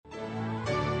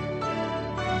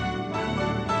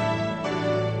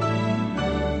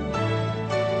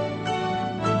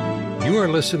You are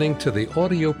listening to the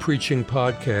audio preaching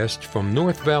podcast from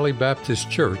North Valley Baptist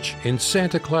Church in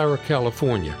Santa Clara,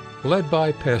 California, led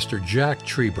by Pastor Jack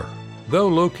Trieber. Though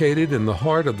located in the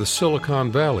heart of the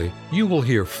Silicon Valley, you will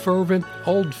hear fervent,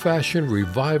 old-fashioned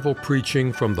revival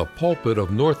preaching from the pulpit of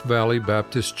North Valley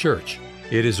Baptist Church.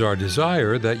 It is our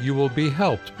desire that you will be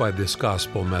helped by this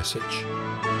gospel message.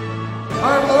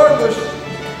 Our Lord was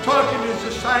talking to his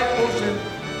disciples, and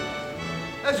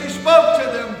as he spoke to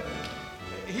them,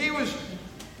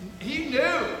 he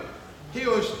knew he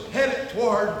was headed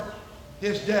toward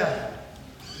his death.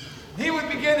 He would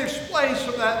begin to explain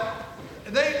some of that.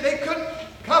 They couldn't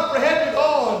comprehend it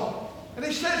all. And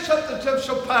he said something to them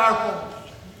so powerful.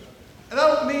 And I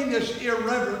don't mean this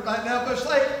irreverent right now, but it's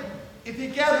like if you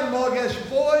gather them all together,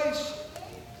 boys,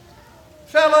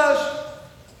 fellas,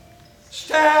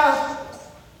 staff,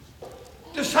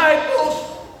 disciples.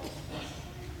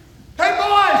 Hey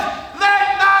boys,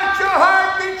 let not your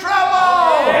heart be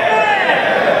troubled. Yeah.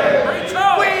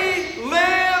 We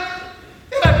live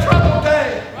in a troubled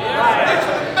day. Yeah. It's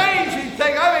an amazing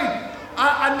thing.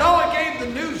 I know I gave the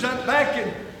news up back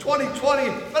in 2020,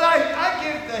 but I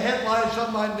give the headlines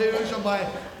on my news on my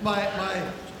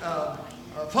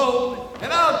phone,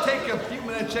 and I'll take a few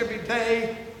minutes every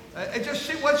day and just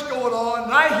see what's going on.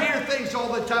 And I hear things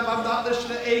all the time. I'm not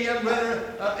listening to AM radio,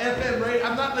 FM radio.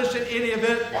 I'm not listening to any of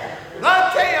it. But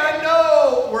I'll tell you, I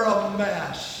know we're a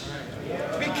mess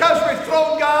because we've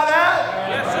thrown God out.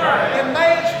 Yes, sir. And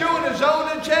man's doing his own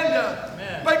agenda.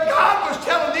 But God was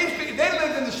telling these people, they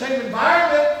live in the same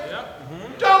environment. Yep.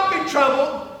 Mm-hmm. Don't be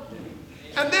troubled.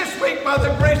 And this week, by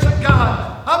the grace of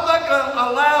God, I'm not going to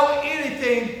allow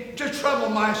anything to trouble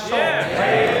my soul.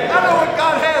 Yeah. I know what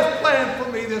God has planned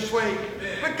for me this week.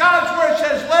 But God's word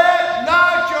says, let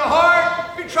not your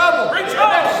heart be troubled. Next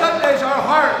Sunday's our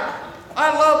heart. I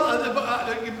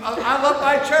love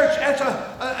my church.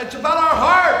 It's about our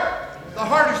heart. The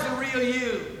heart is the real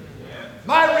you.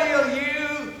 My real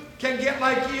you can get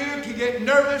like you, can get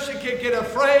nervous, and can get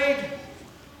afraid.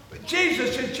 But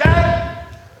Jesus said, Jack,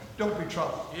 don't be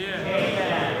troubled.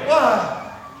 Yeah.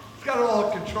 Why? He's got it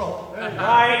all in control.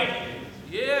 Right.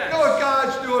 Yeah. You know what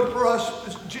God's doing for us?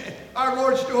 Our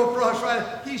Lord's doing for us, right?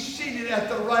 He's seated at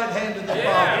the right hand of the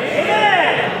Father.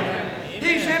 Yeah.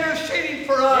 He's interceding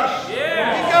for us.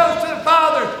 Yeah. He goes to the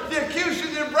Father, the accuser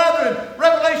of their brethren.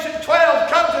 Revelation 12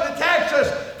 comes and attacks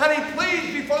us, and he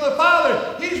pleads before the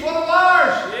Father. He's one of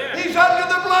ours. Yeah. He's under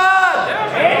the blood. Yeah.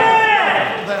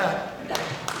 Amen. That.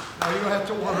 Now you don't have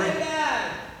to worry.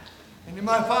 Amen. And in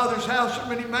my Father's house are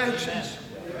many mansions.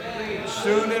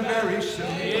 Soon and very soon,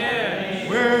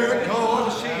 we're going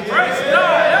to see him. Praise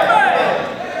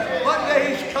God. One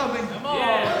day he's coming.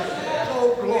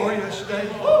 Oh, glorious day.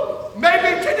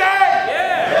 Maybe today.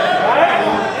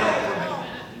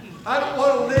 I don't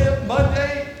want to live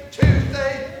Monday,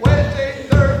 Tuesday, Wednesday,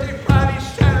 Thursday, Friday,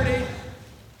 Saturday,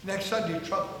 next Sunday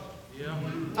troubled.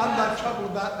 I'm not troubled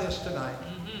about this tonight.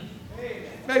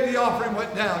 Maybe the offering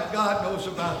went down. God knows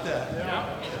about that. Yeah.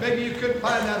 Maybe you couldn't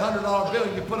find that $100 bill.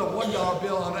 You put a $1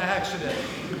 bill on an accident.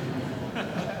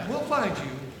 We'll find you.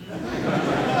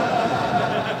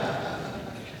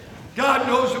 God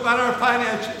knows about our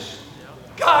finances.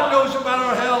 God knows about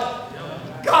our health.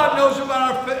 God knows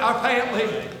about our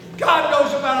family. God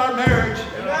knows about our marriage.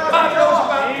 God knows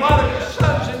about prodigal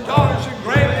sons and daughters and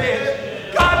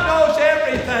grandkids. God knows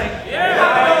everything.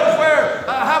 God knows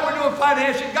how we're doing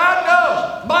financially. God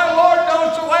knows. My Lord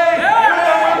knows the way.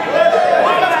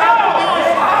 What would happen to you,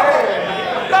 Father?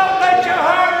 Don't let your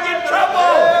heart get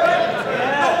troubled.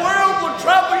 The world will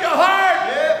trouble your heart.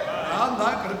 I'm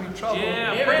not going to be troubled.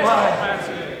 Why?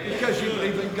 Because you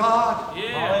believe in God.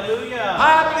 Hallelujah.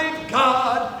 I believe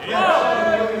God.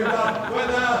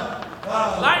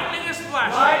 Lightning is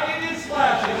flashing. Lightning is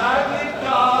flashing. I believe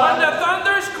God. When the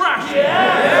thunder's crashing.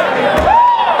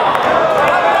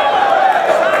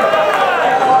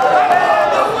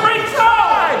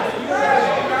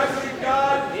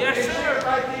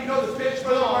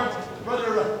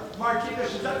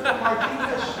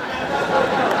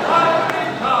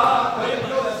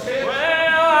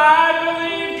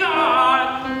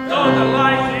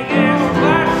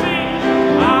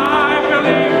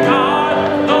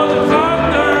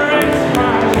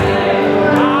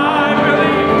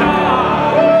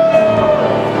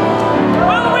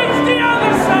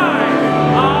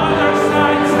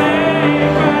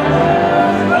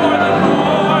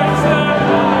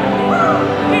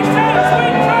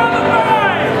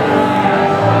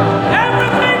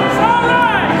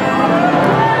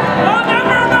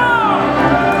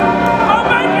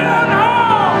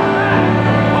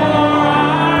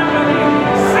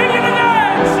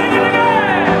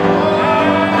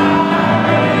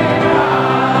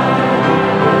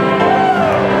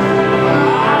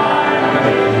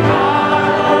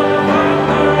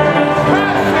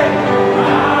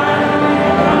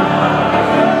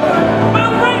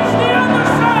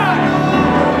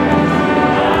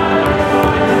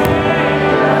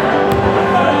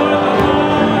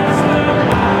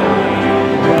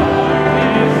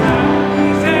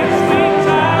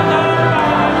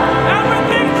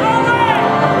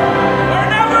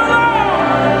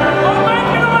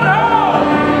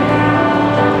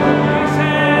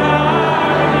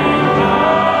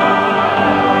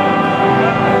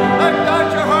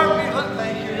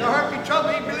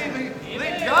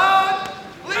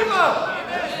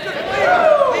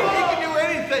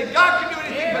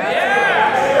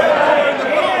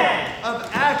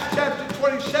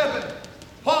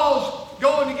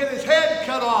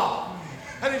 Panama,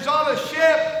 and he's on a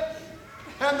ship.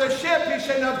 And the ship, he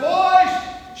said, now boys,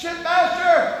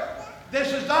 shipmaster,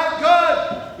 this is not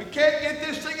good. We can't get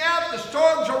this thing out. The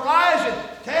storms are rising.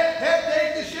 Can't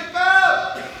take the ship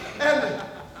out. And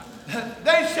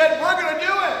they said, we're going to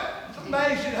do it. It's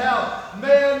amazing how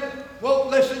men won't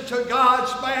listen to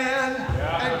God's man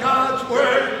and God's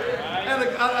word and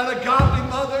a godly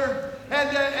mother.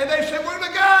 And they said, we're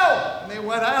going to go. And they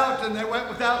went out and they went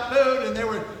without food and they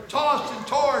were tossed and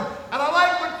torn. And I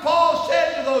like what Paul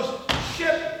said to those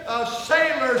ship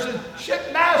sailors and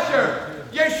shipmaster.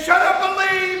 You should have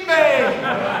believed me.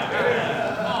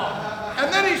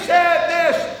 And then he said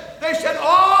this. They said,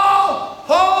 all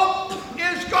hope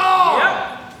is gone.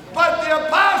 Yep. But the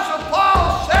Apostle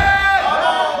Paul said,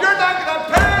 you're not going to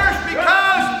perish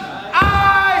because I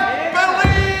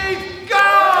believe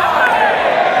God.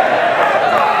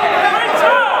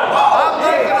 I'm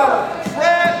not going to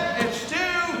fret and stew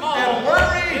and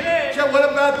worry. So what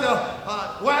about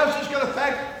how is this going to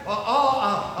affect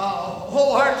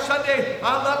Whole Heart Sunday? I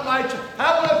love my church.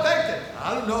 How will it affect it?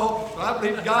 I don't know. I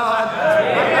believe God.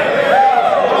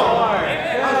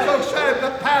 I'm so sad.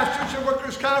 The pastors and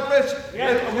workers conference. I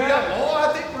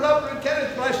think we're up in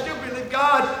attendance, but I still believe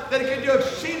God that He can do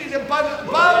exceeding abundant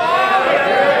above all.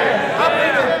 I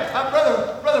believe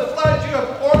that Brother Flood, you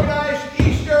have organized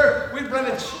Easter. We've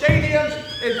rented stadiums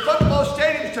and football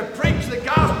stadiums to preach the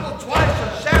gospel twice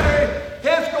on Saturday.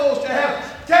 His goal is to have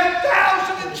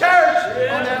 10,000 in church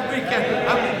on that weekend. I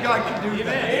believe God can do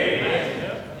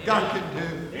that. God can do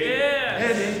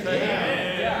anything.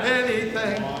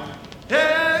 Anything.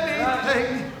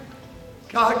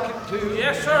 God can do.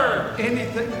 Yes, sir.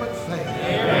 Anything but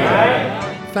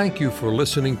faith. Thank you for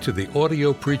listening to the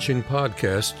audio preaching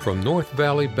podcast from North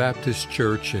Valley Baptist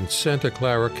Church in Santa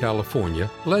Clara, California,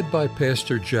 led by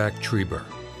Pastor Jack Trieber.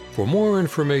 For more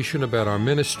information about our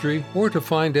ministry or to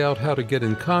find out how to get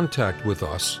in contact with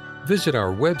us, visit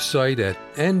our website at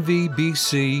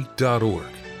nvbc.org.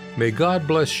 May God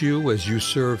bless you as you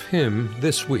serve Him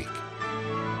this week.